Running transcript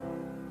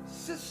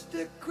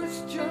Sister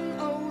Christian,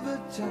 oh, the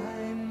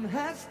time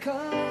has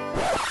come.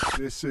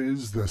 This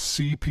is the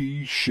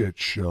CP Shit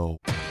Show.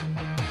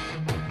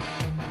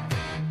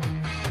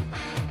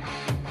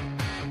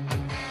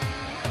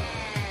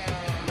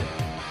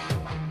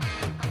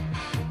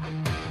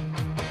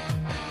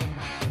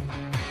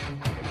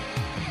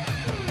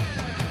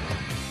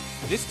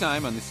 This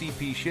time on the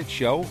CP Shit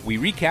Show, we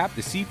recap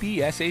the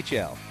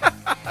CPSHL.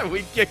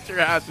 We kicked your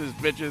asses,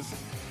 bitches.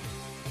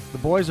 The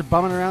boys are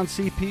bumming around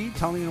CP,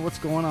 telling you what's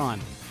going on.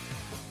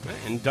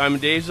 And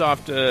Diamond Dave's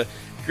off to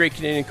Great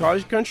Canadian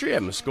Cottage Country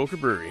at Muskoka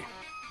Brewery.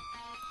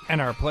 And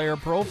our player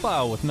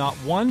profile with not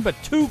one but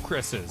two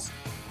Chris's.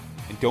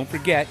 And don't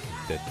forget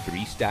the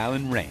 3-Style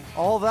Rain.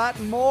 All that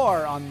and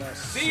more on the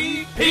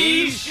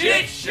CP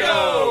Shit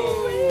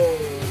Show!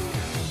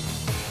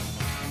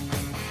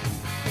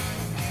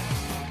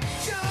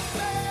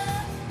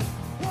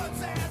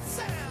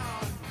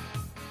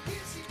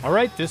 All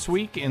right, this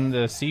week in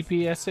the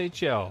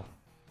CPSHL.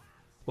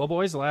 Well,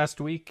 boys, last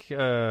week in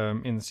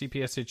the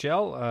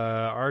CPSHL,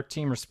 our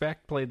team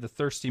Respect played the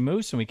Thirsty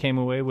Moose, and we came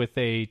away with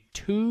a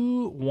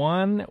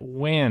 2-1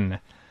 win.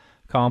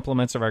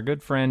 Compliments of our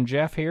good friend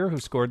Jeff here,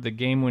 who scored the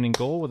game-winning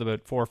goal with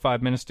about 4 or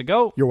 5 minutes to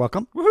go. You're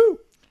welcome. Woohoo!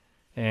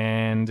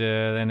 And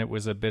then it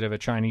was a bit of a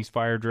Chinese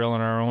fire drill on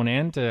our own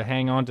end to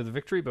hang on to the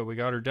victory, but we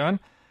got her done.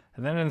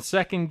 And then in the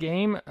second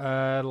game,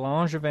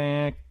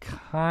 Langevin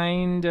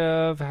kind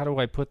of, how do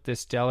I put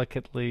this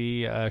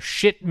delicately,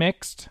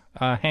 shit-mixed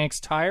Hank's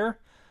Tire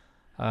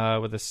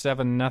with a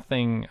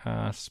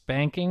 7-0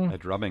 spanking. A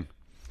drubbing.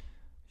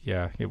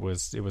 Yeah, it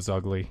was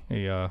ugly.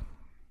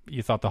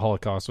 You thought the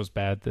Holocaust was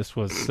bad. This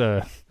was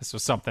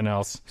something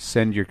else.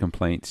 Send your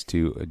complaints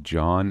to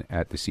John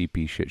at the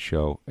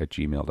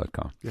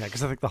cpshitshow@gmail.com. Yeah,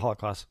 because I think the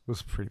Holocaust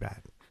was pretty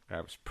bad.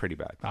 That was pretty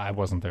bad. I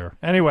wasn't there.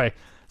 Anyway,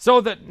 so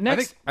the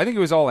next... I think it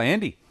was all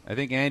Andy. I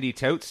think Andy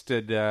Tout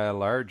stood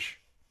large.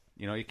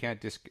 You know, you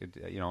can't discount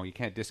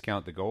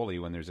the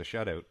goalie when there's a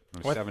shutout.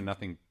 It was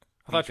 7-0.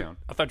 I thought you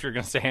were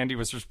going to say Andy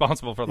was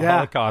responsible for the Yeah.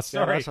 Holocaust.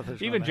 Yeah, Sorry. that's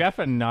what Even Jeff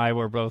and I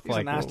were both He's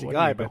like, a nasty what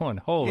guy, are you but doing?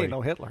 he Holy, ain't no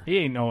Hitler. He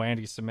ain't no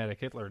anti-Semitic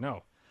Hitler,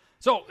 no.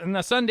 So in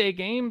the Sunday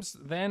games,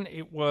 then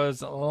it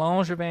was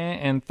Langevin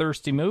and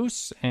Thirsty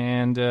Moose,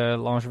 and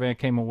Langevin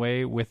came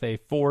away with a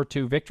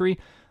 4-2 victory.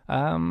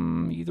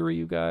 Either of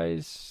you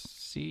guys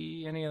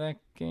see any of that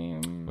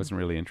game? Wasn't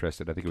really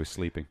interested. I think he was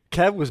sleeping.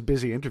 Kev was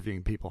busy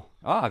interviewing people.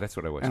 Ah, that's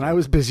what I was. And I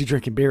was busy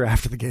drinking beer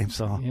after the game,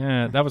 so...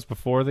 Yeah, that was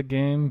before the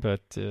game,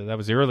 but that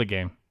was the early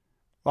game.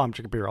 Well, I'm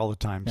drinking beer all the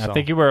time, Yeah, so... I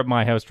think you were at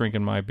my house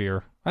drinking my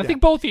beer. I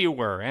think both of you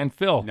were, and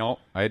Phil. No,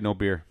 I had no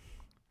beer.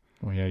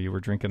 Oh, yeah, you were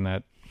drinking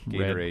that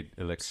Gatorade red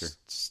elixir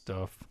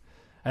stuff.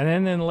 And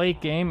then in the late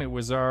game, it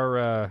was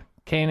our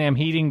K&M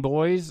Heating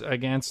boys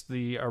against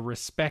the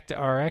Respect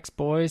RX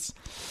boys.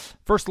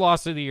 First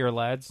loss of the year,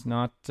 lads.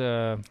 Not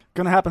Gonna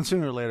happen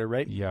sooner or later,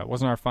 right? yeah, it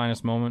wasn't our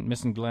finest moment.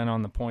 Missing Glenn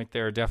on the point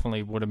there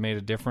definitely would have made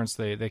a difference.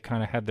 They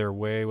kind of had their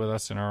way with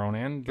us in our own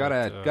end.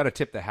 Gotta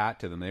tip the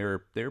hat to them. They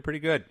were pretty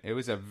good. It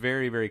was a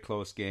very, very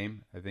close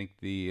game. I think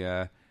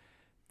the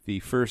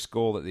first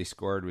goal that they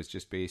scored was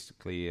just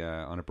basically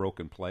on a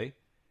broken play.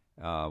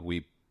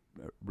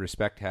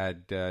 Respect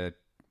had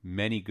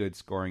many good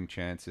scoring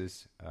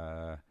chances.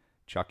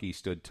 Chucky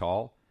stood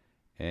tall,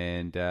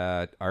 and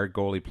our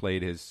goalie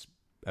played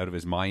out of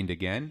his mind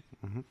again.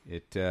 Mm-hmm.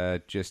 It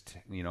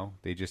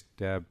they just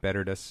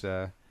bettered us.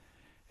 And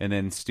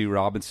then Stu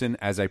Robinson,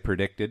 as I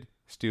predicted,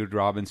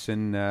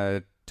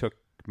 took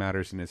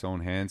matters in his own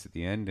hands at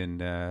the end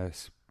and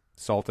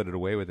salted it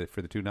away with it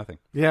for the 2-0.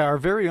 Yeah, our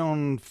very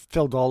own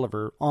Phil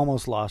Dolliver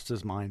almost lost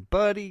his mind,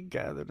 but he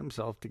gathered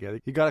himself together.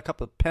 He got a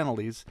couple of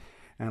penalties,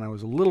 and I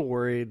was a little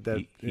worried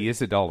that... He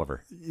is a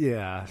Dolliver.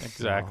 Yeah.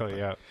 exactly,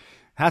 yeah.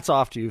 Hats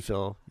off to you,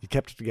 Phil. You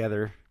kept it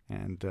together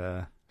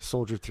and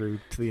soldiered through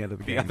to the end of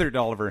the game. The other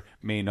Dolliver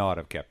may not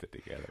have kept it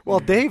together. Well,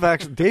 Dave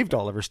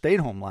Dolliver stayed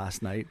home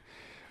last night.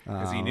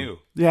 Because he knew.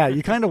 Yeah,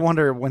 you kind of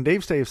wonder when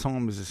Dave stays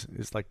home, is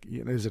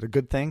it a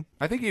good thing?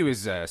 I think he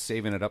was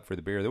saving it up for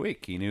the beer of the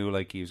week. He knew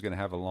like he was going to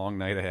have a long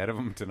night ahead of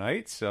him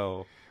tonight,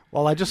 so...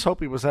 Well, I just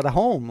hope he was at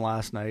home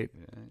last night.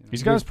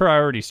 He's got his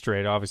priorities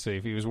straight, obviously.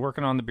 If he was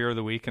working on the beer of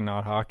the week and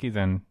not hockey,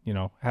 then,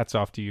 hats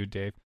off to you,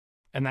 Dave.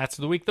 And that's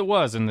the week that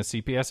was in the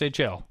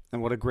CPSHL.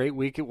 And what a great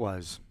week it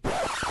was.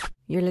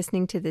 You're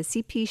listening to the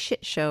CP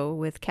Shit Show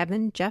with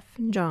Kevin, Jeff,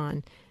 and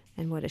John.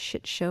 And what a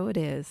shit show it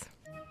is.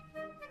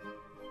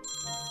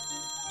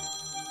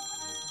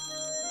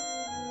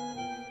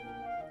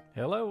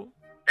 Hello.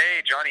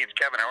 Hey, Johnny, it's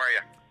Kevin. How are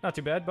you? Not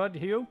too bad, bud.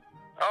 You?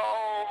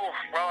 Oh,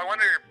 well, I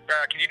wonder,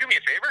 can you do me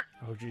a favor?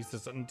 Oh,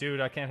 Jesus. Dude,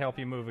 I can't help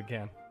you move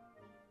again.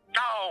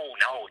 No,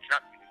 it's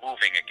not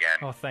moving again.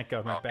 Oh, thank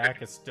God. My Oh, back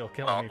could- is still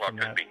killing me from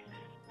could that. be.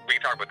 We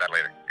can talk about that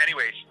later.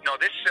 Anyways, no,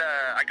 this,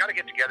 I got to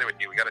get together with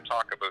you. We got to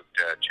talk about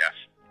Jeff.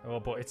 Oh,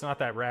 boy. It's not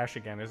that rash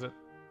again, is it?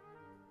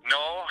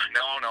 No,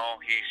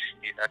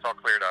 that's all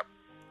cleared up.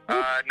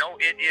 No,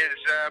 it is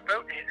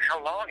about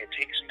how long it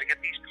takes him to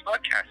get these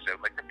podcasts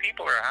out. Like, the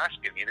people are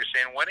asking me, they're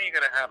saying, when are you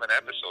going to have an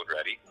episode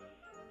ready?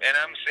 And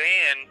I'm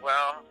saying,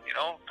 well,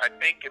 I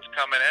think it's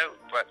coming out,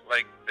 but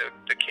like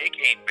the cake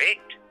ain't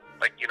baked.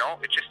 Like,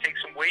 it just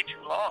takes them way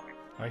too long.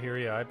 I hear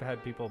you. I've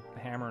had people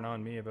hammering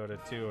on me about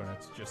it too, and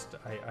it's just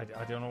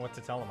I don't know what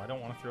to tell them. I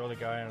don't want to throw the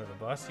guy under the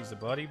bus. He's a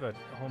buddy, but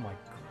oh my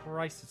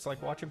Christ, it's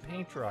like watching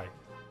paint dry.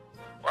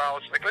 Well,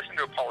 it's like listening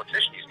to a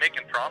politician. He's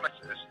making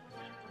promises.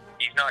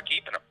 He's not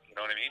keeping them. You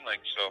know what I mean?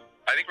 Like, so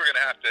I think we're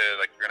gonna have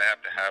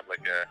to have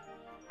like a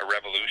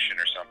revolution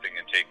or something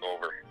and take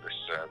over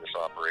this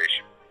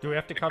operation. Do we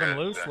have to cut him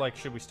loose? Like,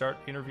 should we start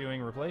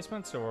interviewing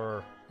replacements,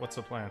 or what's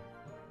the plan?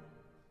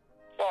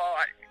 Well,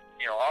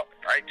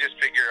 I just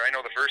figure I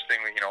know the first thing.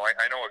 I know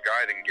a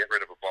guy that can get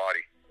rid of a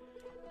body,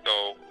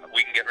 so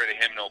we can get rid of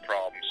him, no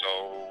problem.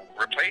 So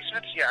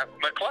replacements, yeah,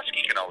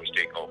 McCluskey can always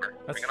take over.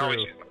 That's we can true.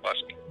 always use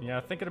McCluskey. Yeah,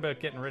 thinking about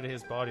getting rid of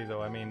his body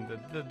though. I mean,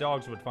 the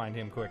dogs would find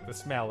him quick. The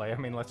smell, I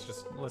mean, let's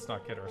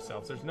not kid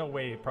ourselves. There's no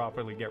way to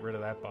properly get rid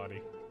of that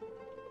body.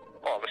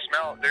 Well, the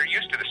smell, they're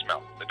used to the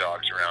smell, the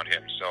dogs around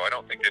him, so I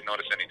don't think they'd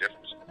notice any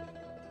difference.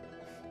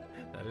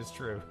 That is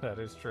true. That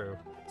is true.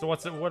 So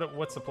what's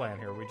the plan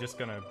here? We're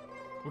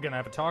gonna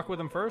have a talk with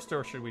him first,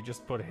 or should we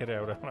just put a hit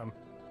out on him?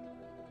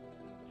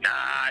 Nah,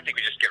 I think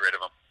we just get rid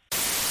of him.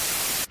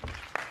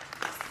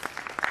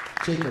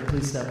 Jacob,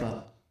 please step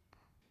up.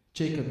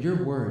 Jacob,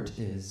 your word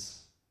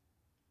is...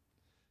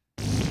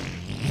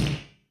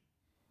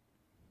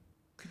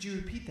 Could you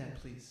repeat that,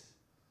 please?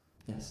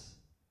 Yes.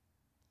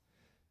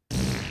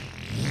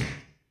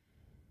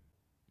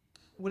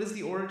 What is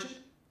the origin?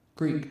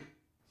 Greek.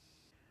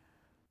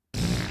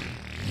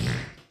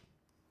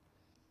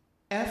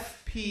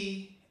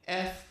 FP,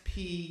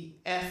 FP,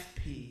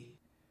 FP,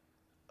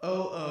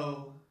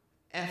 OO,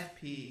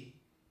 FP,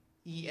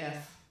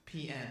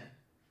 EFPN.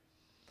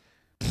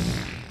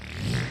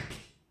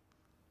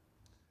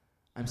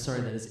 I'm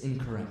sorry, that is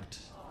incorrect.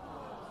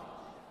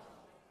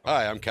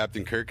 Hi, I'm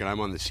Captain Kirk, and I'm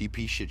on the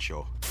CP Shit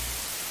Show.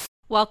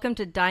 Welcome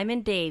to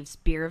Diamond Dave's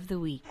Beer of the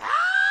Week.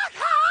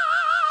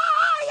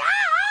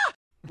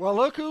 Well,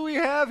 look who we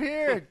have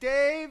here.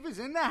 Dave is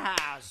in the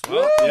house.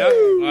 Well,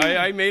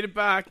 yeah, I made it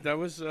back. That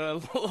was a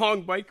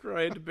long bike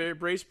ride to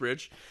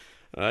Bracebridge,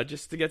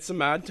 just to get some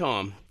Mad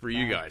Tom for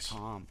you guys.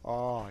 Tom.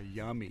 Oh,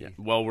 yummy. Yeah,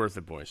 well worth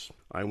it, boys.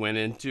 I went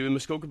into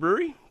Muskoka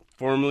Brewery,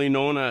 formerly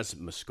known as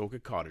Muskoka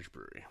Cottage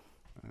Brewery.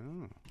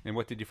 Oh. And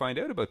what did you find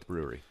out about the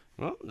brewery?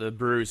 Well, the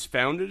brewery was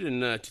founded in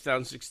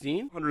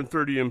 2016,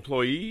 130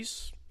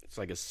 employees. It's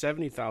like a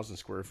 70,000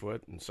 square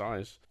foot in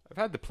size. I've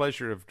had the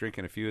pleasure of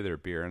drinking a few of their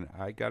beer, and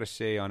I gotta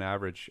say, on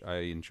average, I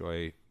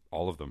enjoy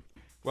all of them.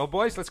 Well,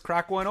 boys, let's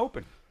crack one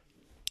open.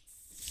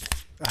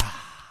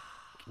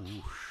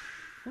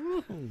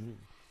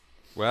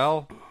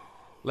 Well,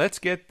 let's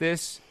get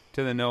this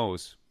to the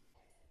nose.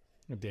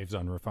 Dave's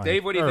unrefined.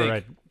 Dave, what do you think?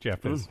 Right,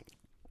 Jeff is.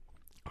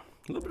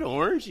 A little bit of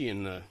orangey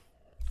in the...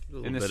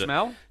 In the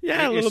smell?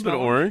 Yeah, a little bit of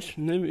orange.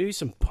 And then maybe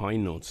some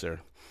pine notes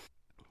there.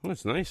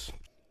 That's nice.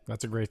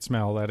 That's a great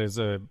smell. That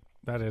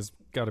has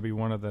got to be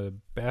one of the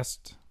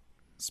best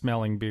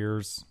smelling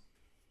beers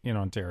in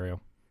Ontario.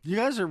 You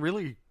guys are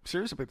really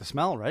serious about the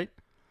smell, right?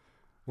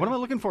 What am I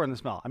looking for in the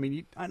smell? I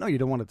mean, I know you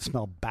don't want it to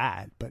smell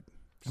bad, but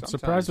I'm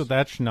surprised with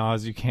that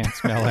schnoz you can't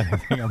smell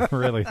anything.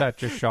 That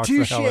just shocks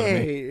the hell out of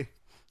me.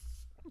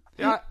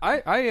 Yeah,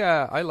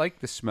 I like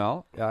the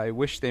smell. I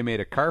wish they made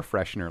a car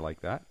freshener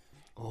like that.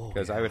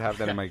 Because I would have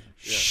that in my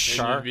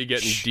car. You'd be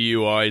getting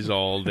DUIs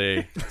all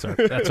day. That's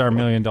our $1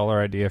 million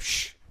idea.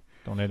 Shh.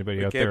 Don't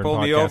anybody out there can't pull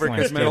me over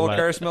because my old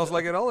car smells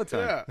like it all the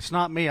time. Yeah. It's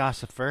not me,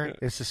 Ossifer.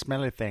 It's a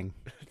smelly thing.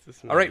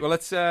 All right, well,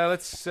 let's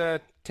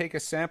take a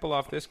sample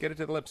off this. Get it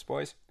to the lips,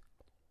 boys.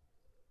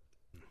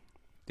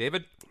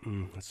 David?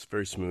 That's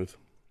very smooth.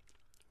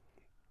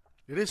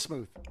 It is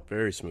smooth.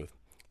 Very smooth.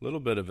 A little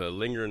bit of a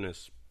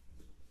lingeriness,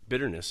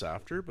 bitterness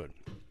after, but...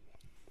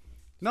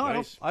 No,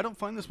 nice. I don't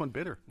find this one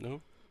bitter.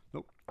 No?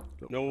 Nope.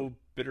 No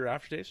bitter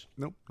aftertaste?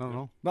 Nope.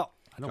 No. Well,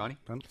 I Johnny?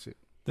 don't see it.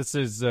 This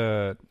is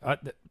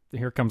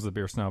here comes the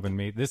beer snob in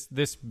me.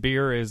 This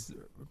beer is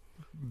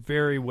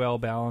very well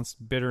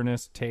balanced,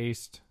 bitterness,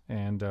 taste,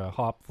 and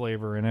hop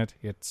flavor in it.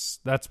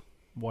 That's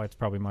why it's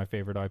probably my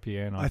favorite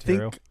IPA in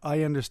Ontario. I think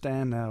I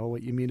understand now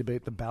what you mean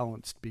about the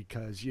balanced,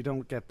 because you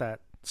don't get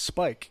that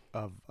spike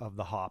of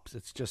the hops.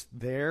 It's just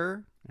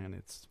there and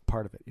it's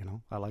part of it.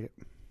 I like it.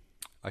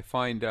 I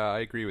find I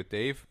agree with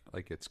Dave.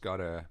 Like, it's got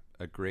a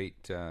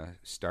great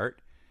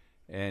start,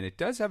 and it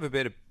does have a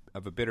bit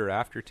of a bitter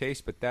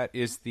aftertaste, but that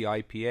is the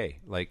IPA.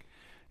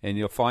 And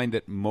you'll find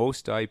that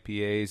most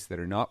IPAs that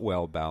are not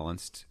well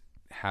balanced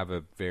have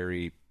a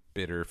very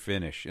bitter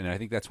finish, and I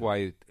think that's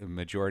why the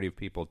majority of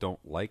people don't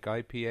like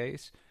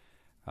IPAs,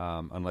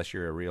 unless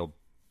you're a real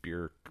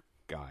beer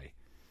guy.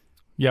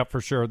 Yeah,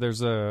 for sure.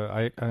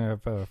 I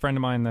have a friend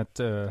of mine that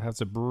has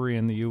a brewery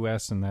in the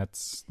U.S., and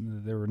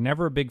they were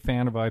never a big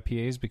fan of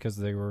IPAs because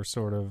they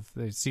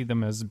see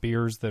them as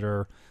beers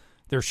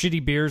they're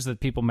shitty beers that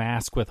people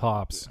mask with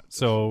hops.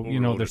 So,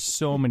 there's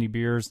so many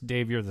beers.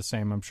 Dave, you're the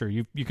same, I'm sure.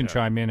 You can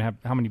chime in.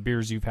 How many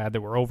beers you've had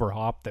that were over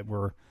hopped that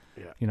were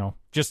You know,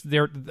 just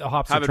the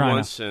hops Have are it trying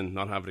once to. and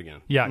not have it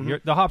again. Yeah,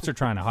 the hops are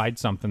trying to hide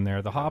something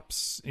there. The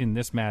hops in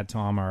this Mad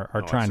Tom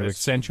are trying to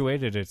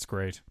accentuate it. It's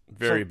great.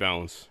 Very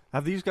balanced.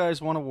 Have these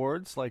guys won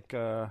awards like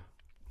They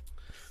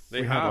we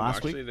had have last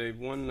actually. week? They've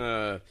won.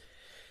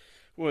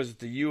 What was it,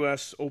 the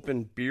U.S.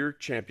 Open Beer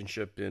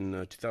Championship in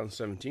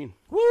 2017?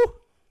 Woo!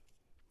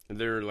 And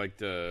they're like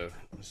they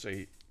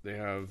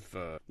have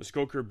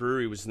Muskoka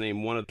Brewery was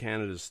named one of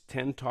Canada's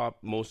 10 top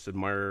most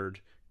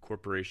admired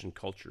corporation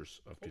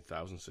cultures of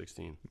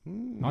 2016.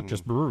 Not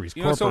just breweries,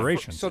 You know,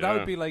 corporations. So that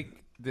would be like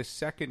the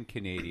second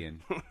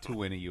Canadian to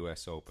win a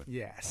U.S. Open.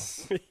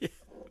 Yes.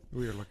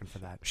 We were looking for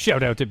that.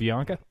 Shout out to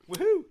Bianca.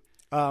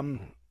 Woohoo!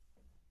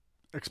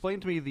 Explain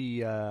to me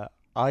the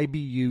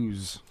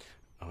IBUs.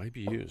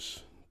 IBUs.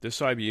 This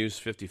IBU is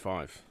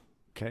 55.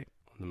 Okay.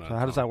 on the So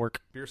how does that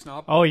work? Beer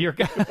snob? Oh, you're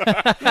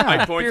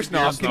I point Beer to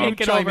snob. Can you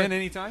Take it chime over. in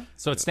anytime?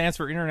 So it stands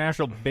for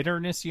International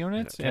Bitterness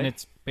Unit, and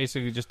it's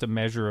basically just a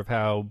measure of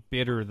how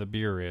bitter the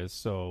beer is.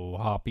 So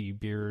hoppy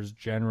beers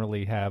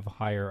generally have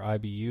higher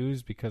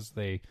IBUs because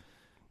they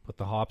put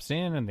the hops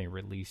in and they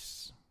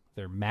release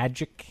their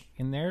magic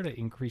in there to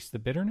increase the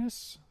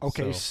bitterness.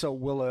 Okay, so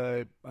will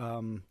a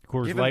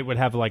Coors given- Light would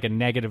have like a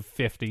negative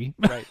 50.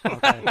 Right.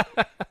 Okay.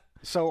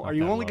 So Not are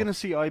you that only low. going to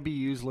see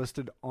IBUs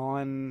listed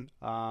on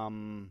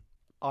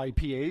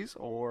IPAs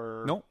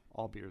or Nope.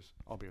 all beers?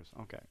 All beers.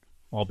 Okay.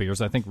 All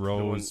beers. I think one-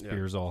 Rose yeah.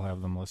 beers all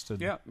have them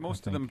listed. Yeah,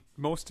 most of them,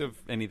 most of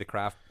any of the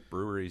craft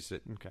breweries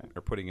that Okay.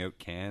 are putting out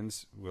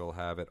cans will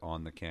have it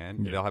on the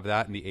can. Yeah. They'll have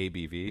that in the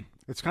ABV.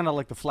 It's kind of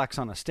like the flex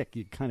on a stick.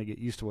 You kind of get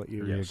used to what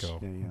you. There you go.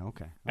 Yeah. Yeah.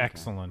 Okay.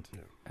 Excellent.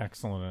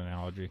 Excellent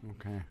analogy.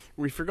 Okay.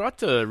 We forgot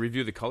to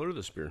review the color of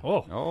this beer.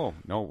 Oh, Oh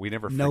no, we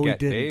never No, we forget,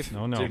 didn't. Dave.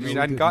 No, no. I No, mean, we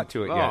I hadn't got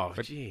to it Oh, yet.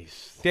 But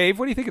jeez. Dave,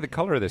 what do you think of the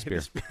color of this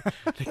beer?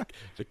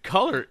 The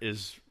color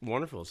is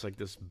wonderful. It's like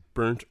this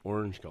burnt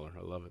orange color.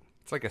 I love it.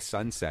 It's like a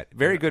sunset.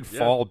 Very good Yeah.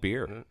 fall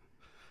beer. Yeah.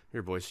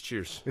 Here, boys,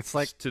 cheers. It's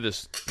like- to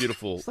this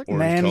beautiful It's like orange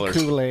man color.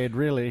 Kool-Aid,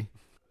 really.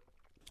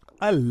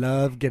 I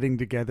love getting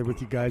together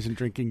with you guys and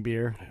drinking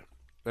beer.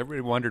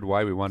 Everybody wondered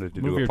why we wanted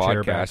to Move do a your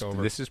chair back podcast.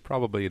 over. This is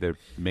probably the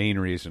main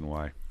reason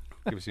why.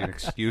 Gives you an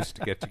excuse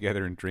to get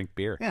together and drink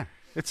beer. Yeah,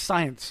 it's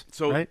science.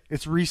 So- right?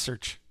 It's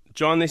research.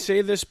 John, they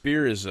say this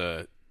beer is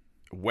a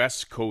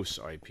West Coast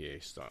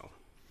IPA style.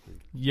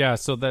 yeah.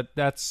 So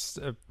that's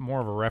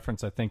more of a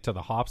reference, I think, to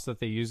the hops that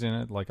they use in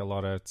it. Like a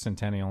lot of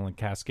Centennial and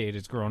Cascade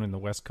is grown in the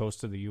west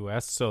coast of the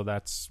U.S., so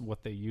that's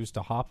what they use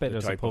to hop it, The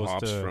as type of opposed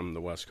hops to from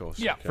the West Coast.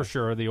 yeah, Okay. for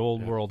sure. The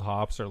old world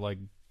hops are like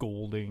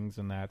Goldings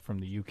and that from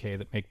the UK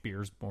that make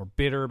beers more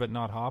bitter but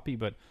not hoppy.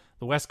 But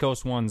the West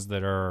Coast ones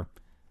that are,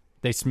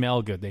 they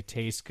smell good, they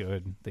taste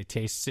good, they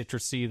taste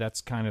citrusy.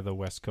 That's kind of the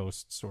West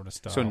Coast sort of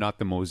style. So not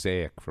the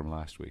mosaic from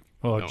last week.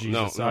 Oh No,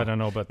 Jesus, no, I don't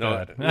know about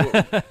no.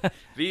 that.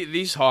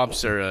 These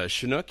hops are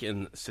Chinook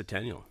and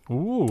Centennial.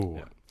 Ooh,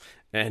 Yeah.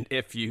 And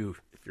if you're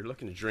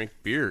looking to drink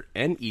beer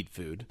and eat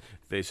food,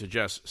 they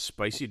suggest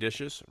spicy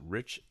dishes,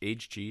 rich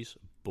aged cheese,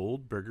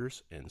 bold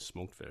burgers, and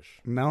smoked fish.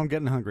 Now I'm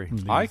getting hungry.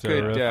 I These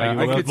could, are a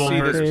I few could of see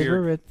my this beer.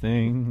 favorite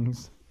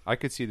things. I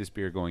could see this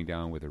beer going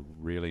down with a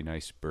really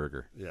nice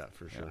burger. Yeah,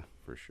 for sure. Yeah,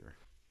 for sure.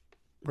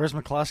 Where's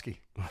McCluskey?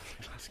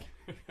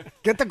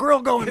 Get the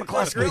grill going,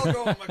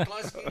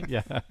 McCluskey.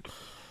 Yeah,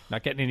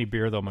 not getting any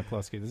beer though,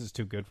 McCluskey. This is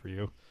too good for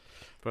you.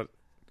 But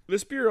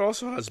this beer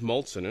also has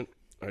malts in it.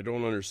 I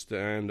don't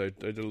understand. I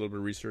did a little bit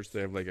of research.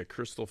 They have like a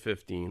Crystal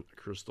 15, a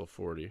Crystal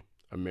 40,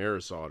 a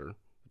Maris Otter,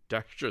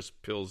 dextrose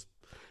pills,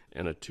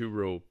 and a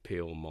 2-row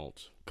pale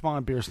malt. Come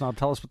on, beer snob.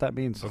 Tell us what that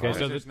means. Okay, As long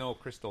so as there's the no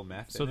crystal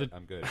meth so in the- it,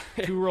 I'm good.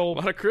 A two-roll.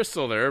 lot of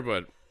crystal there,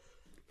 but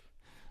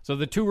So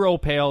the 2-row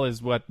pale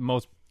is what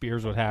most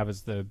beers would have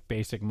as the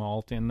basic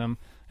malt in them,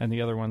 and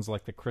the other ones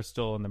like the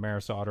Crystal and the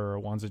Maris Otter are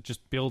ones that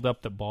just build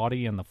up the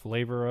body and the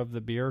flavor of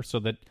the beer. So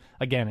that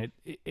again,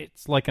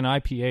 it's like an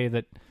IPA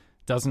that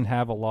doesn't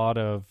have a lot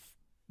of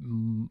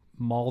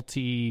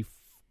malty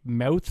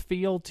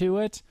mouthfeel to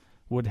it.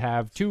 Would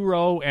have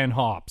 2-row and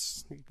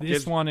hops.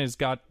 This one has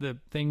got the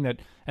thing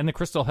that, and the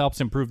Crystal helps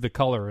improve the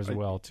color as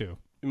well too.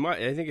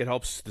 I think it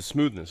helps the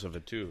smoothness of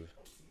it too.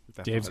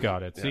 Dave's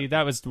got it. Yeah. See,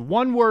 that was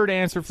one word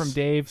answer from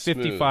Dave. Smooth.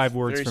 55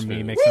 words Very from me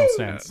smooth. makes no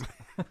sense.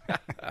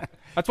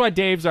 That's why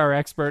Dave's our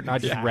expert, and I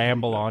just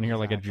ramble on here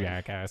like a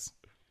jackass.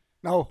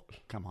 No,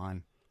 come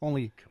on.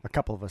 Only a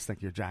couple of us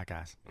think you're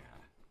jackass.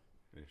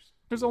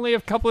 There's only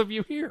a couple of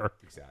you here.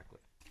 Exactly.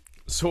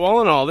 So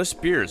all in all, this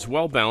beer is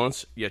well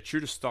balanced yet true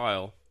to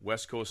style.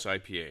 West Coast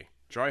IPA,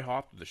 dry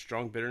hopped with a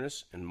strong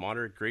bitterness and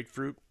moderate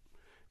grapefruit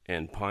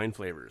and pine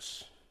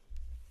flavors.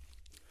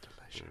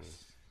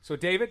 So,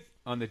 David,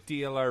 on the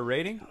DLR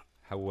rating,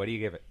 what do you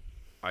give it?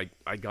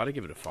 I got to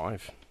give it a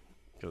 5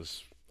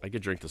 because I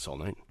could drink this all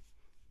night.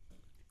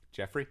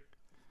 Jeffrey?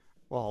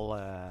 Well,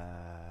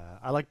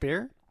 I like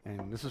beer,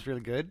 and this is really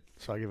good,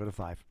 so I give it a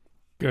 5.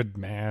 Good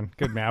man.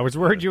 Good man. I was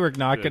worried you were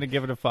not going to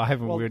give it a 5,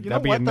 and Well, that'd you know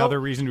be what, another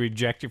though? reason to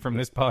eject you from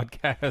this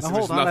podcast. Now,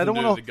 hold on. I nothing don't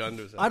to do want with the gun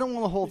to his head. I don't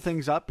want to hold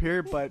things up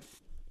here, but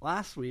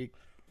last week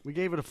We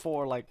gave it a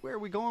 4. Like, where are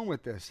we going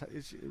with this?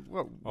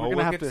 We're we'll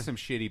gonna have get to to some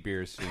shitty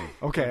beers soon.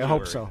 Okay, I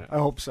hope so. I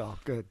hope so.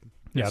 Good.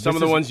 Yeah, some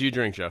of the ones you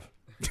drink, Jeff.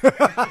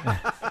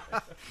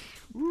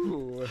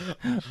 Ooh.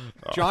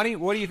 Johnny,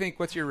 what do you think?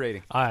 What's your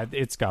rating?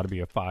 It's got to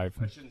be a 5.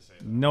 I shouldn't say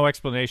that. No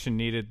explanation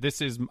needed.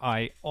 This is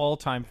my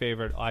all-time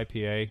favorite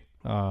IPA.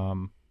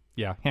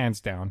 Yeah,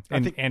 hands down.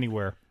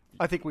 Anywhere.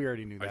 I think we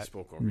already knew I that.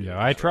 spoke over you.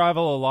 Yeah, I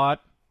travel a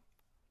lot.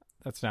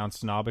 That sounds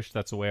snobbish.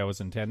 That's the way I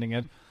was intending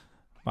it.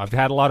 I've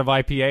had a lot of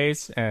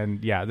IPAs,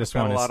 and yeah, this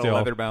one Got a is lot still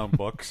of leather-bound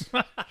books.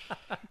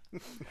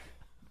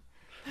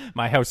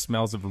 My house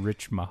smells of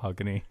rich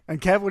mahogany.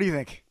 And Kev, what do you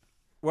think?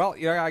 Well,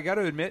 yeah, I got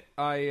to admit,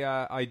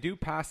 I do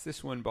pass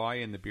this one by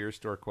in the beer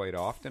store quite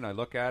often. I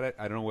look at it.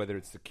 I don't know whether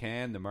it's the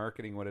can, the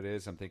marketing, what it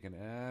is. I'm thinking,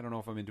 I don't know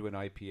if I'm into an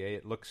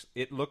IPA.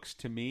 It looks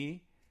to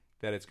me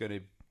that it's going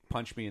to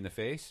punch me in the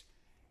face,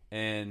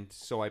 and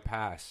so I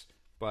pass.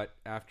 But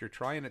after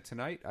trying it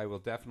tonight, I will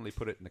definitely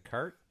put it in the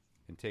cart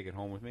and take it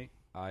home with me.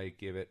 I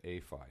give it a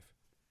 5.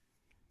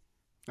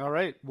 All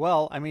right.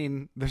 Well, I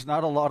mean, there's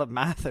not a lot of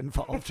math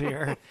involved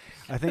here.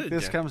 I think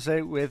this comes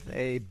out with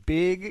a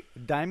big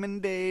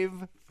Diamond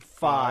Dave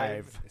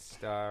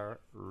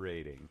 5-star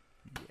rating.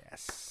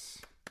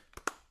 Yes.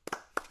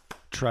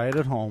 Try it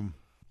at home.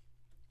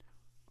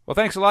 Well,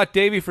 thanks a lot,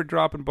 Davey, for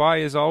dropping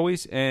by as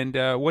always. And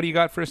what do you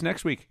got for us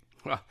next week?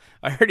 Well,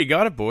 I already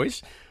got it,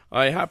 boys.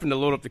 I happened to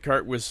load up the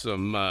cart with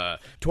some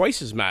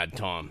Twice as Mad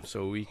Tom,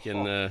 so we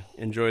can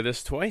enjoy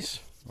this twice.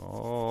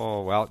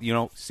 Oh, well,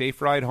 safe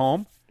ride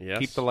home. Yes.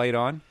 Keep the light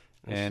on,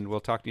 and we'll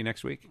talk to you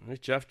next week. Hey,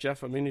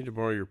 Jeff, I may need to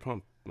borrow your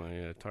pump.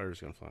 My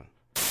tire's going to fly.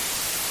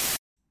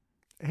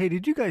 Hey,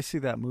 did you guys see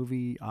that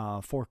movie,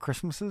 Four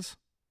Christmases?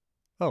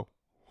 Oh,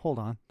 hold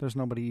on. There's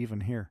nobody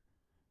even here.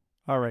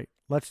 All right,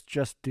 let's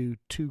just do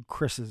 2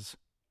 Chris's.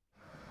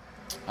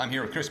 I'm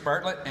here with Chris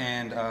Bartlett,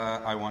 and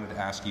I wanted to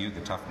ask you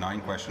the tough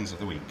 9 questions of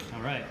the week.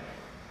 All right.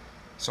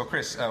 So,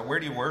 Chris, where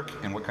do you work,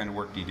 and what kind of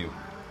work do you do?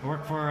 I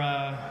work for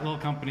a little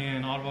company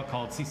in Ottawa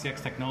called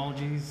CCX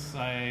Technologies.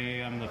 I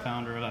am the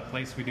founder of that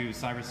place. We do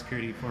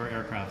cybersecurity for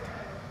aircraft.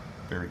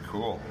 Very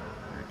cool.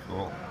 Very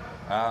cool.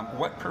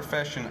 What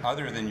profession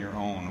other than your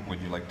own would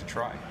you like to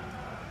try?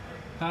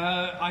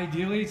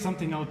 Ideally,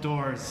 something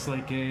outdoors,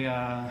 like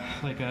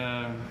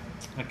a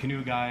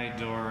canoe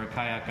guide or a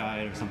kayak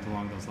guide or something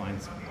along those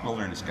lines.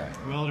 Wilderness guide.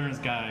 Wilderness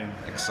guide.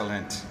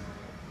 Excellent.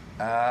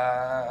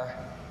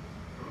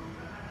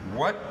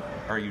 What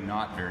are you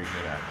not very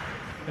good at?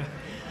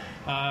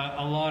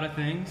 A lot of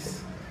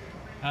things.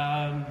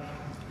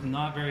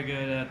 Not very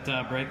good at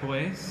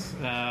breakaways.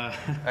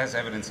 As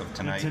evidence of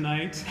tonight.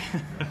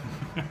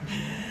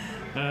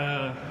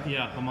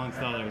 Yeah, amongst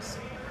others.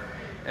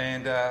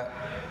 And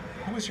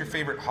who was your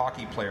favorite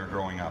hockey player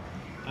growing up?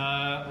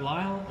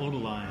 Lyle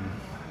Odeline.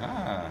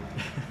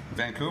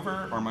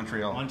 Vancouver or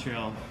Montreal?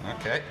 Montreal.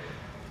 Okay.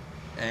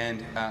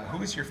 And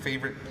who is your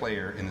favorite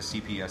player in the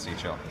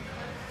CPSHL?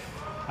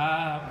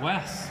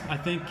 Wes. I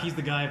think he's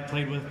the guy I've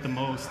played with the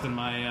most in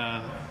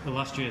my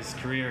illustrious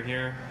career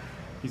here.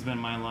 He's been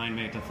my line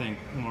mate, I think,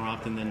 more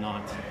often than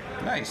not.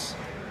 Nice.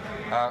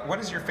 What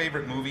is your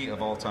favorite movie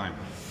of all time?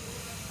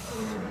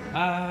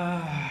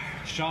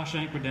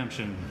 Shawshank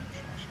Redemption.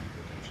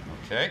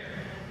 Okay.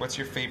 What's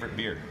your favorite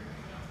beer?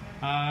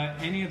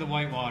 Any of the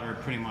Whitewater,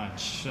 pretty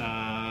much.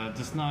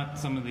 Just not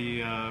some of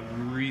the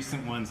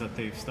recent ones that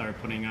they've started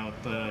putting out.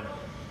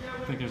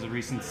 I think there's a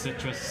recent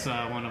citrus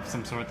one of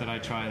some sort that I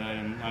tried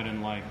I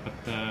didn't like. But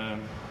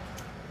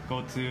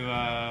go to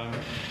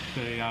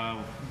the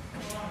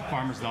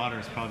Farmer's Daughter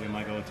is probably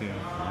my go-to.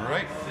 All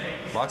right.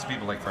 Lots of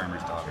people like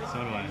Farmer's Daughter. So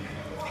do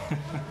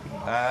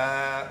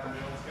I.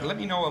 Let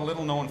me know a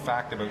little-known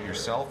fact about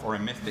yourself or a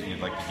myth that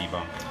you'd like to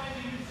debunk.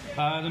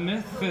 The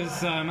myth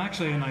is I'm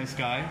actually a nice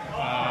guy.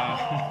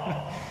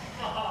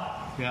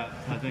 Yeah,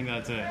 I think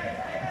that's it.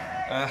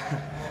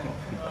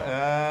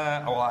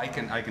 Well, I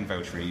can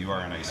vouch for you. You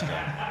are a nice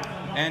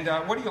guy. And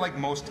what do you like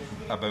most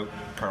about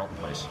Carleton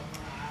Place?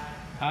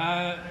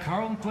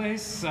 Carleton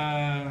Place.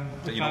 That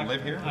you don't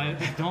live here? I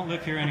don't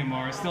live here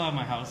anymore. I still have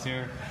my house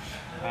here.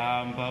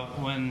 But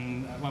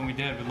when we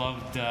did, I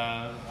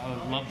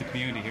loved the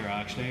community here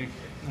actually,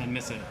 and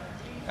miss it.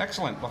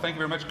 Excellent. Well, thank you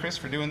very much, Chris,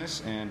 for doing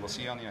this, and we'll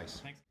see you on the ice.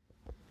 Thanks.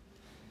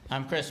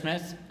 I'm Chris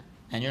Smith,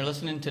 and you're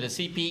listening to the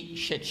CP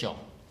Shit Show.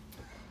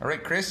 All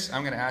right, Chris,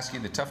 I'm going to ask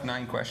you the tough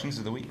 9 questions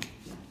of the week.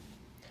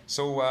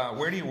 So,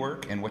 where do you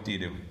work, and what do you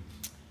do?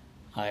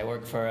 I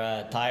work for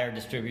a tire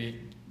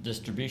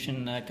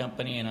distribution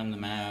company, and I'm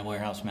the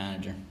warehouse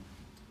manager.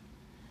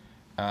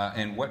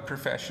 And what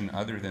profession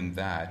other than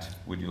that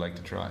would you like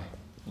to try?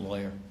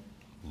 Lawyer.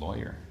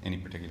 Lawyer? Any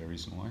particular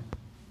reason why?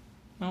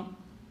 No.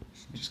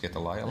 You just get to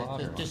lie a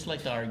lot? Just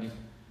like to argue.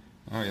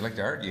 Oh, you like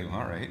to argue.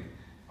 All right.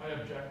 I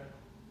object.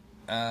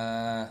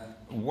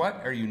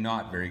 What are you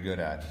not very good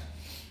at?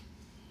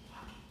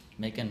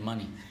 Making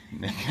money.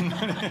 Making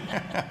money.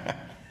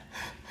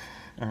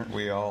 Aren't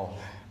we all?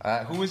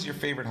 Who was your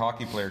favorite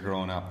hockey player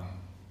growing up?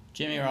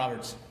 Jimmy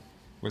Roberts.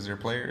 Was there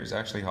players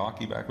actually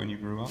hockey back when you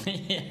grew up?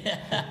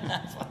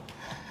 Yeah.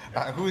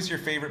 Who is your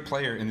favorite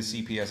player in the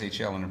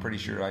CPSHL? And I'm pretty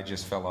sure I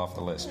just fell off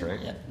the list, right?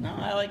 Yeah. No,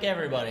 I like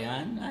everybody.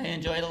 I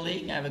enjoy the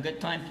league. I have a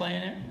good time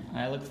playing it.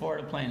 I look forward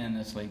to playing in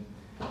this league.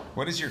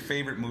 What is your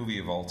favorite movie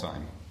of all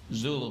time?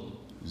 Zulu.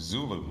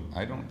 Zulu.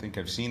 I don't think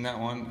I've seen that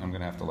one. I'm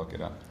going to have to look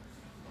it up.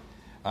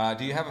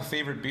 Do you have a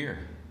favorite beer?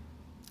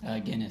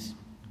 Guinness.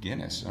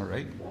 Guinness, all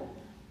right.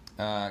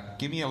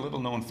 Give me a little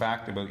known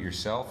fact about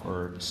yourself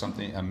or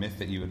a myth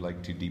that you would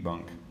like to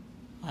debunk.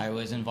 I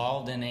was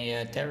involved in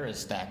a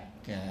terrorist attack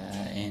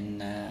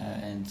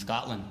in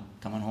Scotland.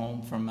 Coming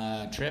home from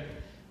a trip,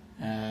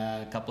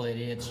 a couple of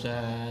idiots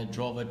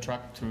drove a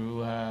truck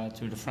through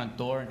the front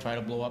door and tried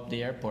to blow up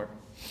the airport.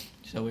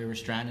 So we were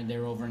stranded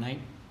there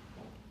overnight.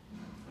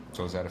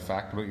 So is that a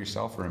fact about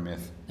yourself or a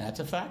myth? That's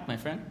a fact, my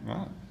friend.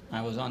 Ah.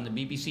 I was on the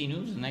BBC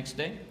News the next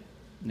day.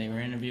 They were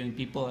interviewing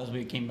people as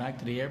we came back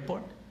to the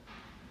airport.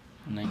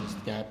 And I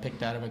just got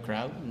picked out of a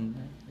crowd. And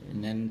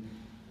then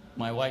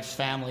my wife's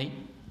family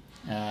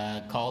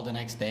called the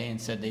next day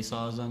and said they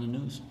saw us on the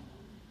news.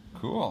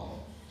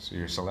 Cool. So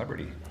you're a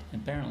celebrity.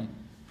 Apparently.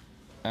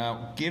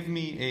 Give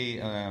me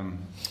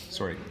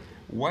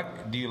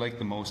what do you like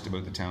the most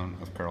about the town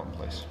of Carleton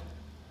Place?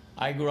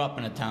 I grew up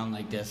in a town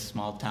like this,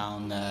 small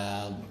town,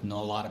 know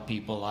a lot of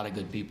people, a lot of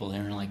good people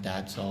here and like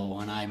that. So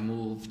when I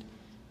moved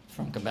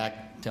from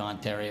Quebec to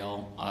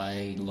Ontario,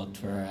 I looked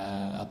for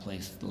a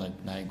place like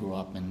I grew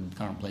up in,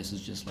 current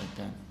places just like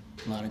that.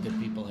 A lot of good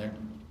people here.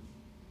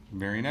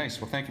 Very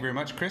nice. Well, thank you very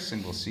much, Chris,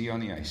 and we'll see you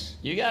on the ice.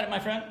 You got it, my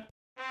friend.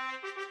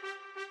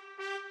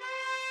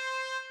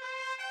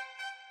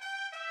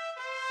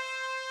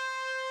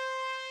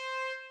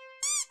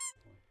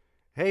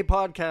 Hey,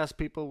 podcast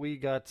people, we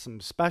got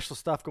some special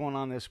stuff going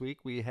on this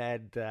week. We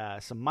had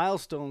some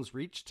milestones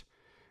reached.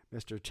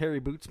 Mr. Terry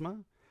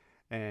Bootsma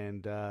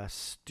and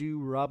Stu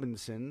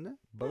Robinson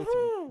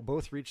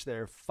both reached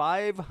their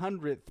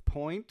 500th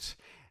point.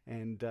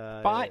 And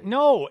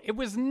no, it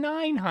was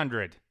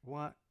 900.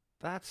 What?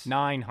 That's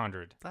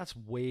 900. That's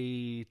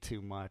way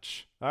too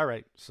much. All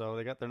right, so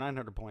they got their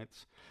 900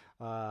 points.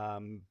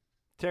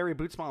 Terry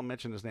Bootsma, I'll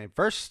mention his name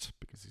first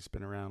because he's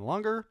been around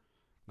longer.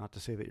 Not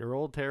to say that you're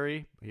old,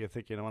 Terry. You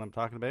think you know what I'm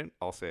talking about?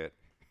 I'll say it.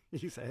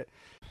 You say it.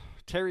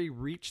 Terry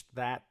reached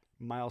that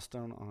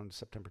milestone on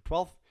September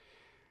 12th,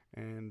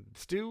 and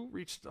Stu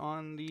reached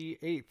on the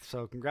 8th.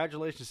 So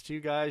congratulations to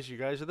you guys. You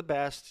guys are the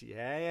best.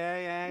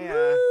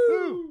 Yeah.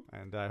 Woo!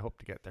 And I hope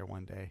to get there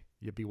one day.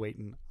 You'll be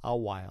waiting a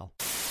while.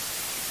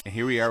 And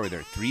here we are with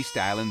our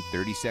 3-styling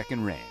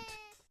 30-second rant.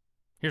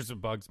 Here's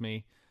what bugs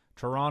me.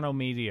 Toronto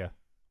media.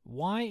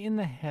 Why in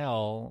the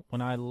hell,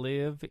 when I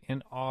live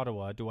in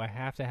Ottawa, do I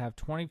have to have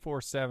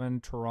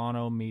 24/7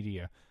 Toronto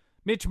media?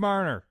 Mitch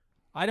Marner.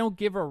 I don't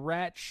give a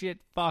rat shit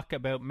fuck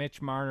about Mitch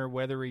Marner,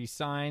 whether he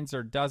signs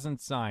or doesn't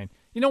sign.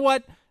 You know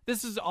what?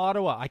 This is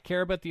Ottawa. I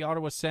care about the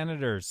Ottawa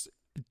Senators.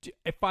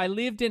 If I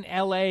lived in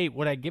L.A.,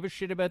 would I give a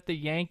shit about the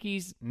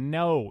Yankees?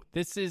 No.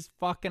 This is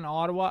fucking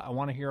Ottawa. I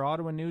want to hear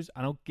Ottawa news.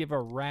 I don't give a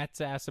rat's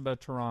ass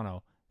about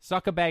Toronto.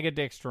 Suck a bag of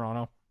dicks,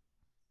 Toronto.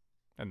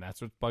 And that's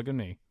what's bugging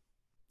me.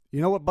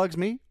 You know what bugs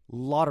me?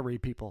 Lottery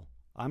people.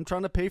 I'm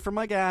trying to pay for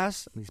my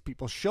gas, and these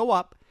people show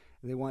up,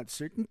 and they want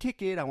certain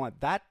ticket. I want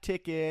that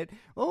ticket.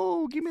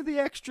 Oh, give me the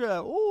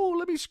extra. Oh,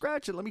 let me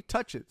scratch it. Let me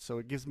touch it so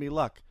it gives me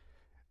luck.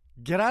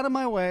 Get out of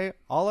my way.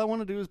 All I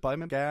want to do is buy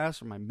my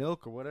gas or my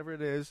milk or whatever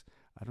it is.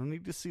 I don't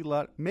need to see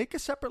lot. Make a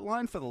separate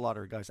line for the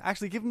lottery guys.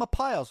 Actually, give them a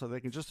pile so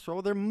they can just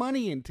throw their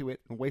money into it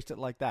and waste it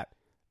like that.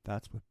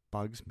 That's what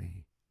bugs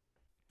me.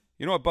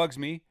 You know what bugs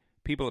me?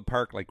 People that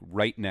park like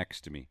right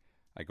next to me.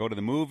 I go to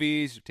the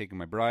movies, taking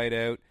my bride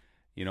out,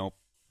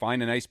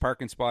 find a nice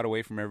parking spot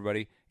away from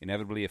everybody.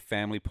 Inevitably, a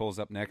family pulls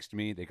up next to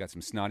me. They got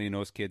some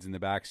snotty-nosed kids in the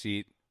back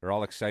seat. They're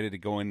all excited to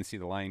go in and see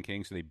The Lion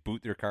King, so they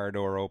boot their car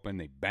door open.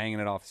 They banging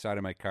it off the side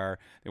of my car.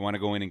 They want to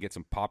go in and get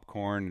some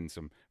popcorn and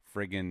some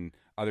friggin'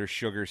 other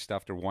sugar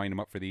stuff to wind them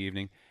up for the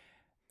evening.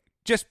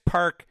 Just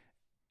park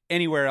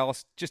anywhere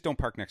else. Just don't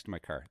park next to my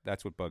car.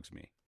 That's what bugs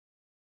me.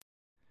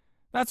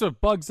 That's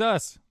what bugs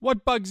us.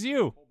 What bugs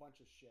you?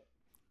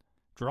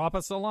 Drop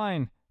us a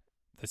line.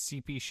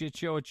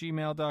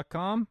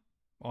 thecpshitshow@gmail.com.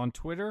 On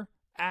Twitter,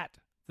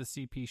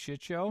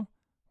 @thecpshitshow.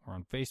 Or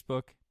on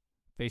Facebook,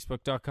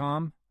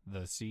 facebook.com,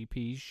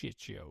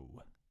 thecpshitshow.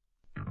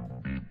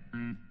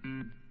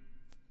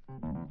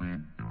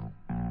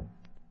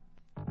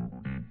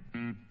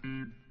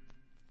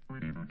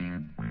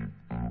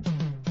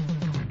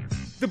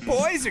 The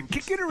boys are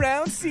kicking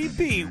around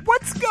CP.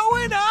 What's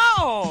going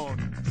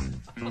on?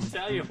 I'll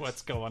tell you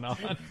what's going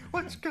on.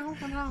 What's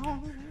going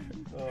on?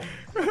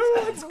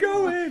 What's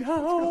going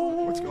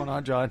on? What's going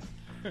on, John?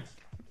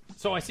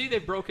 So I see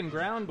they've broken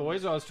ground,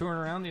 boys. I was touring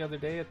around the other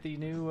day at the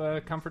new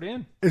Comfort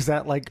Inn. Is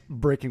that like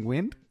breaking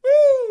wind?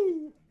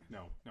 Woo!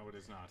 No, it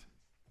is not.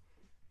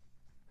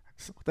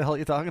 So what the hell are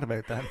you talking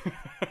about then?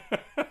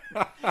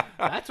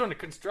 That's when a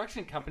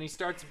construction company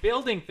starts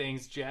building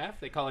things, Jeff.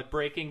 They call it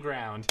breaking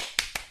ground.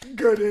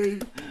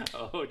 Goody.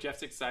 Oh,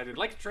 Jeff's excited.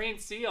 Like a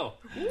trained seal.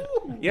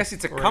 Ooh. Yes,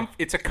 it's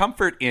a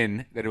Comfort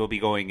Inn that it will be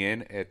going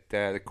in at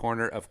the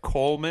corner of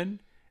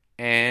Coleman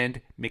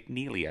and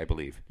McNeely, I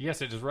believe.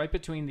 Yes, it is right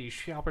between the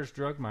Shoppers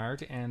Drug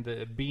Mart and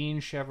the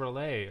Bean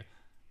Chevrolet.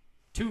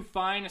 Two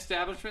fine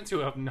establishments who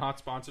have not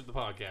sponsored the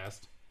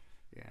podcast.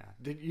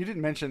 Yeah, you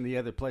didn't mention the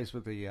other place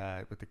with the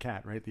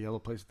cat, right? The yellow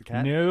place with the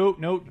cat.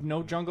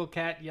 No jungle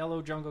cat,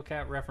 yellow jungle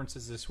cat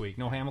references this week.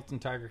 No Hamilton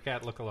Tiger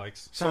Cat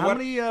lookalikes. So how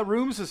many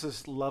rooms is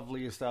this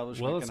lovely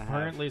establishment? Well, it's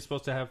currently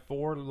supposed to have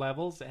 4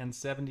 levels and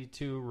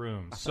 72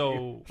 rooms.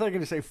 So I thought you were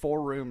going to say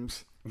 4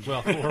 rooms.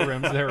 Well, 4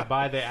 rooms there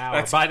by the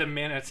hour, by the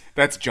minute.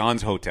 That's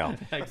John's hotel.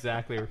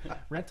 Exactly.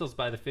 Rentals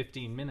by the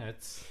 15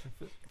 minutes.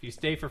 If you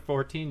stay for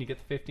 14, you get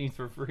the 15th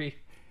for free.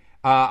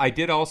 I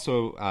did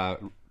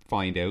also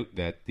find out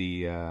that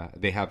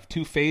they have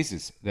 2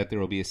 phases, that there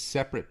will be a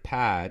separate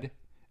pad,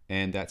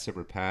 and that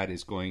separate pad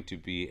is going to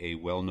be a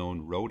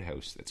well-known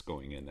roadhouse that's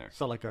going in there.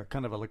 So like a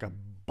kind of like a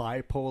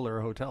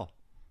bipolar hotel.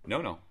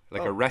 No,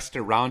 like a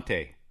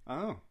restaurante.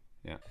 Oh.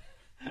 Yeah.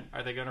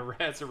 Are they going to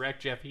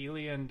resurrect Jeff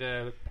Healy and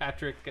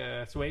Patrick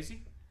Swayze?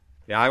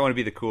 Yeah, I want to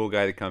be the cool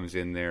guy that comes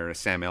in there,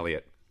 Sam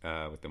Elliott,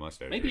 with the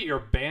mustache. Maybe your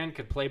band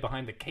could play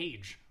behind the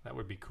cage. That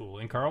would be cool.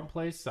 In Carlton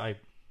Place, I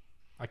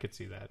could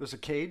see that. There's a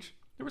cage?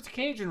 There was a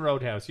cage in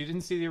Roadhouse. You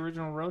didn't see the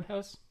original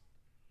Roadhouse?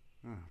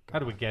 Oh, how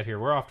did we get here?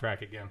 We're off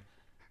track again.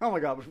 Oh my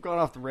God, we've gone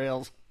off the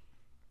rails.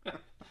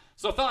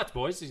 So thoughts,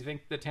 boys? Do you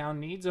think the town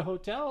needs a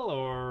hotel,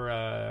 or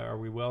are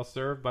we well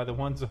served by the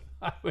ones on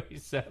Highway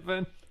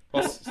 7?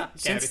 Well,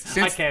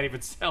 I can't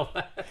even sell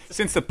that.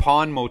 Since the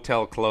Pawn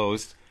Motel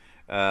closed,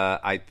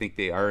 I think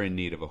they are in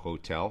need of a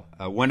hotel.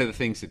 One of the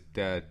things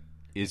that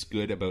is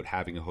good about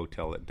having a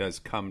hotel that does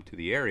come to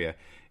the area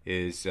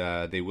is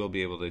they will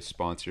be able to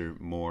sponsor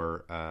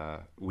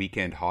more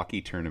weekend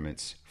hockey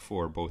tournaments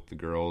for both the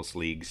girls'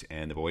 leagues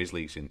and the boys'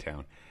 leagues in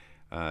town.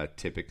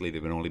 Typically,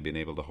 they've only been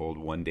able to hold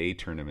one-day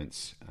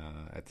tournaments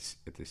at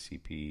the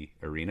CP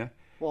Arena.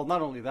 Well,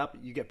 not only that,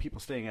 but you get people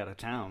staying out of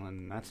town,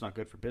 and that's not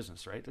good for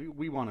business, right?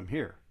 We want them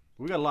here.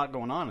 We got a lot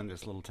going on in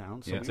this little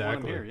town, so we want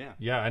them here, yeah.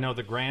 Yeah, I know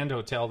the Grand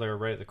Hotel there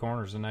right at the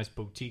corner is a nice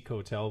boutique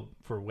hotel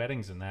for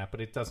weddings and that, but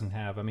it doesn't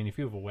have, I mean, if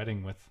you have a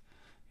wedding with,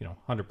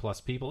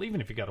 100+ people,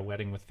 even if you got a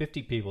wedding with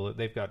 50 people,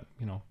 they've got,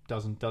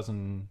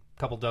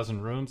 couple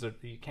dozen rooms.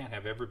 You can't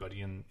have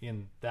everybody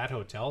in that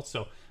hotel.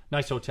 So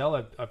nice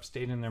hotel. I've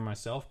stayed in there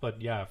myself,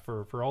 but yeah,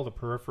 for all the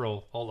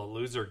peripheral, all the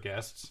loser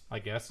guests, I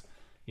guess,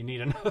 you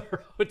need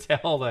another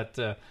hotel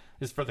that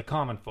is for the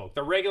common folk,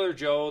 the regular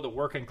Joe, the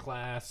working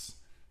class,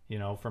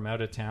 from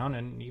out of town.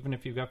 And even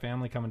if you've got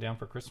family coming down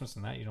for Christmas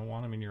and that, you don't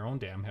want them in your own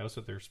damn house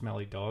with their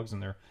smelly dogs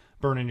and they're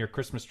burning your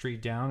Christmas tree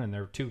down and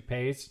their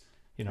toupees.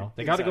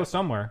 They got to go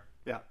somewhere.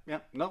 Yeah.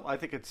 No, I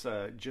think it's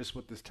just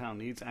what this town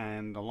needs,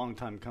 and a long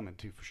time coming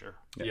too, for sure.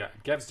 Yeah,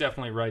 Kev's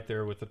definitely right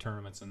there with the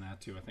tournaments and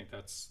that too. I think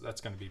that's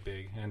going to be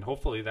big, and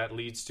hopefully that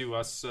leads to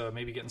us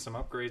maybe getting some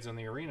upgrades in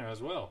the arena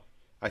as well.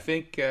 I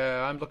think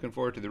I'm looking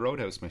forward to the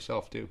Roadhouse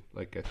myself too.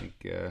 Like I think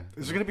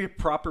is there going to be a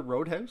proper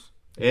Roadhouse?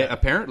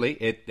 Apparently,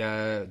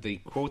 the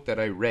quote that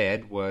I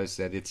read was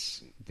that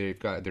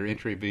they're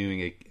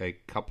interviewing a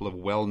couple of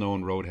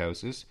well-known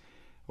roadhouses.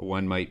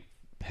 One might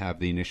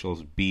have the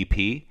initials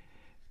BP,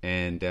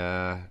 and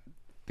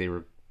they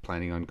were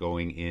planning on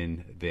going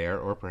in there,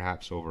 or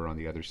perhaps over on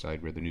the other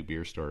side where the new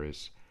beer store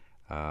is.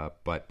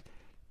 But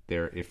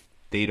if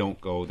they don't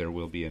go, there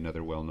will be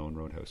another well-known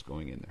roadhouse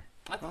going in there.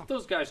 I thought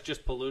those guys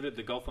just polluted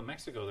the Gulf of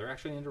Mexico. They're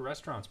actually into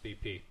restaurants,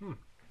 BP.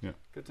 Yeah.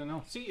 Good to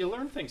know. See, you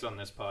learn things on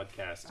this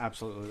podcast.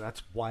 Absolutely.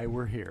 That's why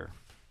we're here.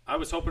 I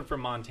was hoping for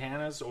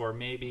Montana's or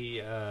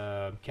maybe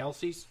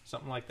Kelsey's,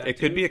 something like that. It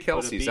could be a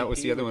Kelsey's. That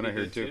was the other one I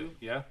heard too.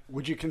 Yeah.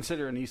 Would you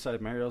consider an Eastside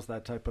Mario's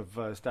that type of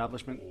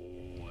establishment?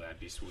 Oh, that'd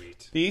be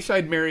sweet. The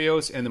Eastside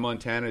Mario's and the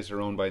Montana's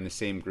are owned by the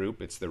same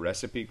group. It's the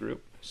Recipe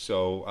Group.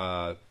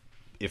 So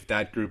if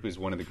that group is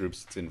one of the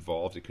groups that's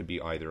involved, it could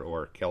be either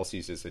or.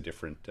 Kelsey's is a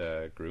different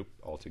group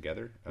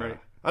altogether. Right.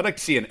 I'd like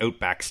to see an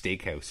Outback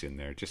Steakhouse in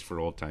there, just for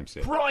old time's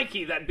sake.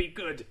 Crikey, that'd be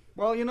good.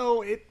 Well,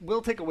 it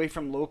will take away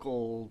from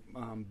local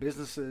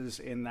businesses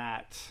in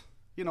that,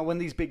 when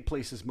these big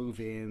places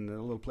move in,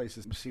 the little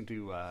places seem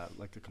to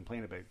like to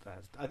complain about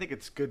that. I think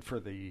it's good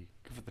for the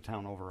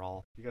town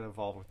overall. You got to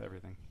evolve with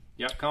everything.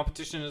 Yeah,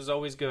 competition is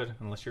always good,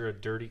 unless you're a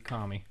dirty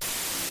commie.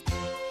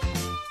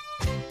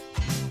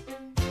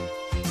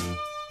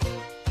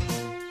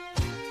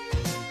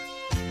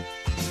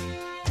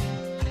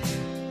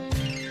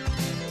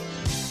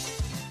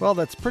 Well,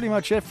 that's pretty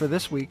much it for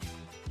this week.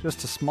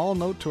 Just a small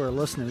note to our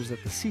listeners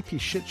that the CP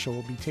Shit Show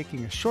will be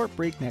taking a short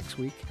break next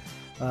week.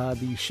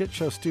 The Shit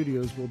Show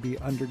studios will be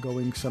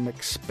undergoing some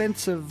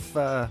extensive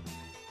upgrades.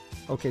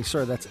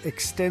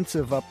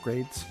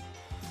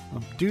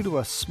 Due to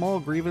a small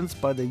grievance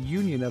by the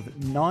Union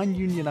of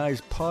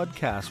Non-Unionized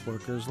Podcast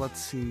Workers,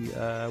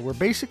 we're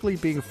basically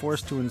being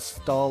forced to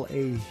install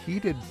a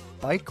heated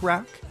bike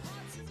rack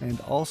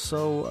and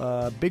also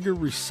a bigger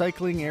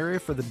recycling area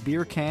for the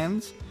beer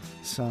cans,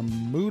 some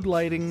mood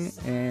lighting,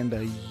 and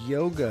a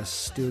yoga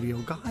studio.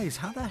 Guys,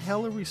 how the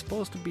hell are we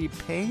supposed to be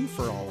paying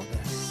for all of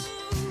this?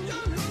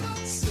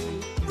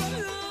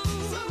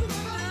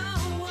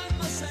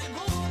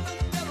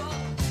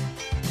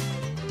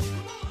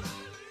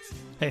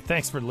 Hey,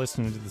 thanks for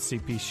listening to the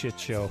CP Shit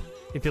Show.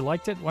 If you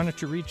liked it, why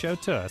don't you reach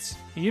out to us?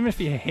 Even if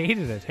you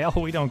hated it, hell,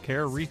 we don't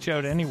care. Reach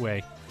out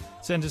anyway.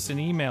 Send us an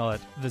email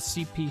at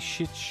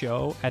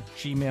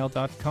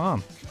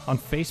thecpshitshow@gmail.com, on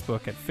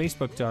Facebook at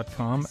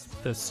facebook.com,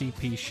 The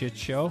CP Shit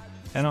Show,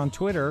 and on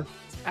Twitter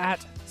at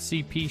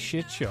CP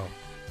Shit Show.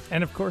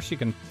 And of course, you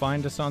can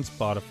find us on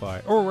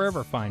Spotify or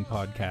wherever fine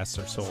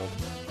podcasts are sold.